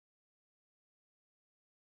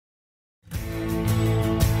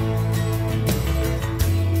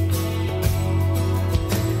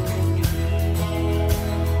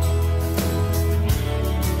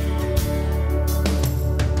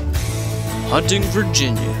Hunting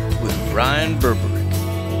Virginia with Ryan Berberich.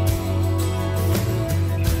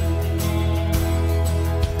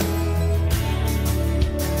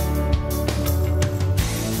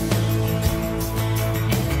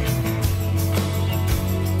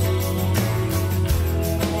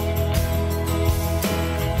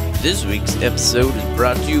 This week's episode is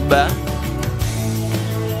brought to you by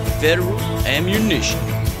Federal Ammunition.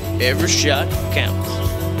 Every shot counts.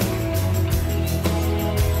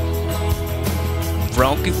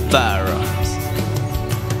 Frankie Firearms.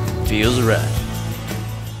 Feels right.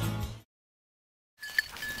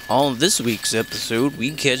 On this week's episode, we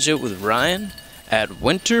catch up with Ryan at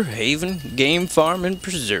Winter Haven Game Farm and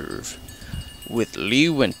Preserve with Lee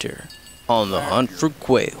Winter on the hunt for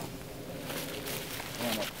quail.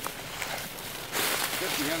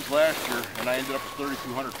 50 hens last year, and I ended up with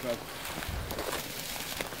 3,200 cubs.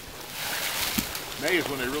 May is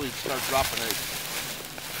when they really start dropping eggs.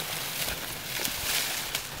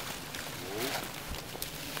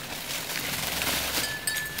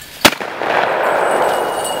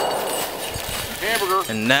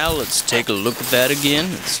 Hamburger. And now let's take a look at that again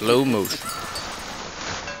in slow motion.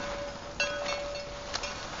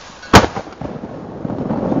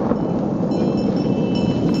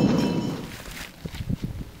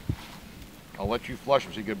 I'll let you flush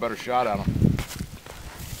them so you get a better shot on them.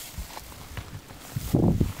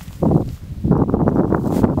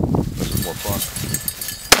 This is more fun.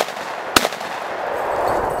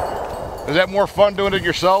 Is that more fun doing it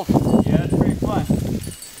yourself? Yeah, it's pretty fun.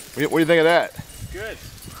 What do you think of that? Good.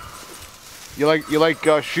 You like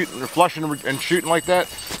shooting or flushing and shooting like that?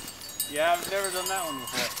 Yeah, I've never done that one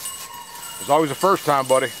before. There's always a first time,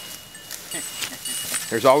 buddy.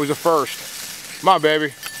 There's always a first. Come on,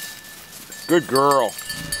 baby. Good girl.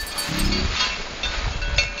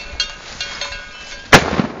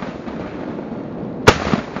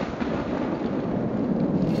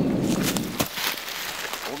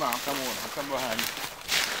 Hold on, I'm coming behind you.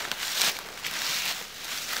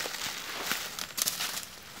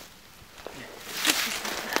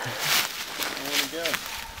 I want to go.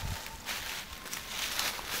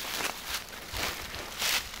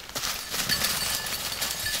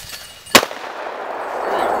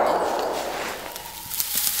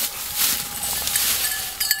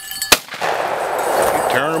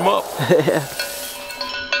 Turn them up.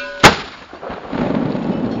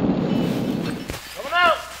 Coming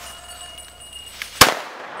out.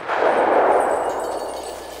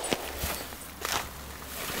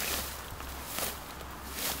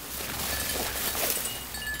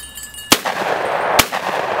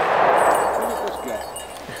 Look at this guy.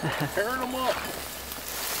 Tearing them up.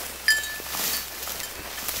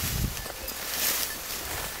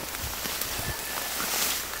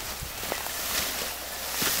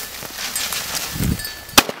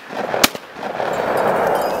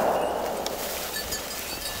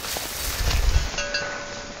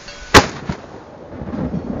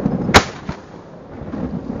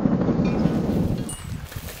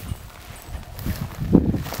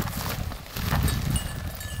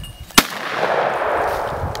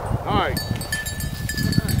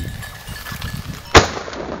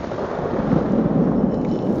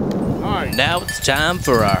 Now it's time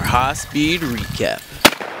for our high-speed recap.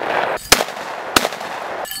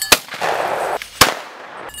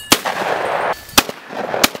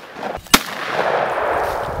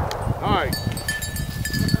 All right.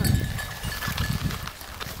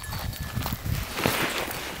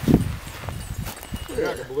 You're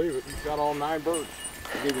not gonna believe it. You got all 9 birds.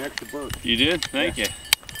 I gave you an extra bird. You did? Thank you.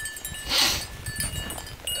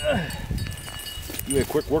 You had a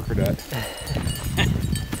quick work for that.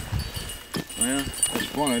 Well, It's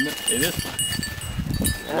fun, isn't it? it is fun.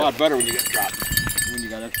 It's a lot better when you get dropped. When you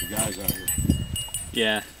got extra guys out here.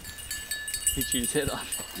 Yeah. He chewed his head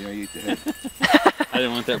off. Yeah, you eat the head. I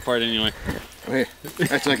didn't want that part anyway. Hey,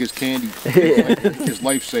 that's like his candy. His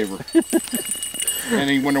lifesaver. And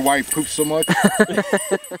he wonder why he poops so much.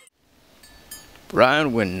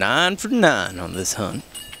 Ryan went 9 for 9 on this hunt.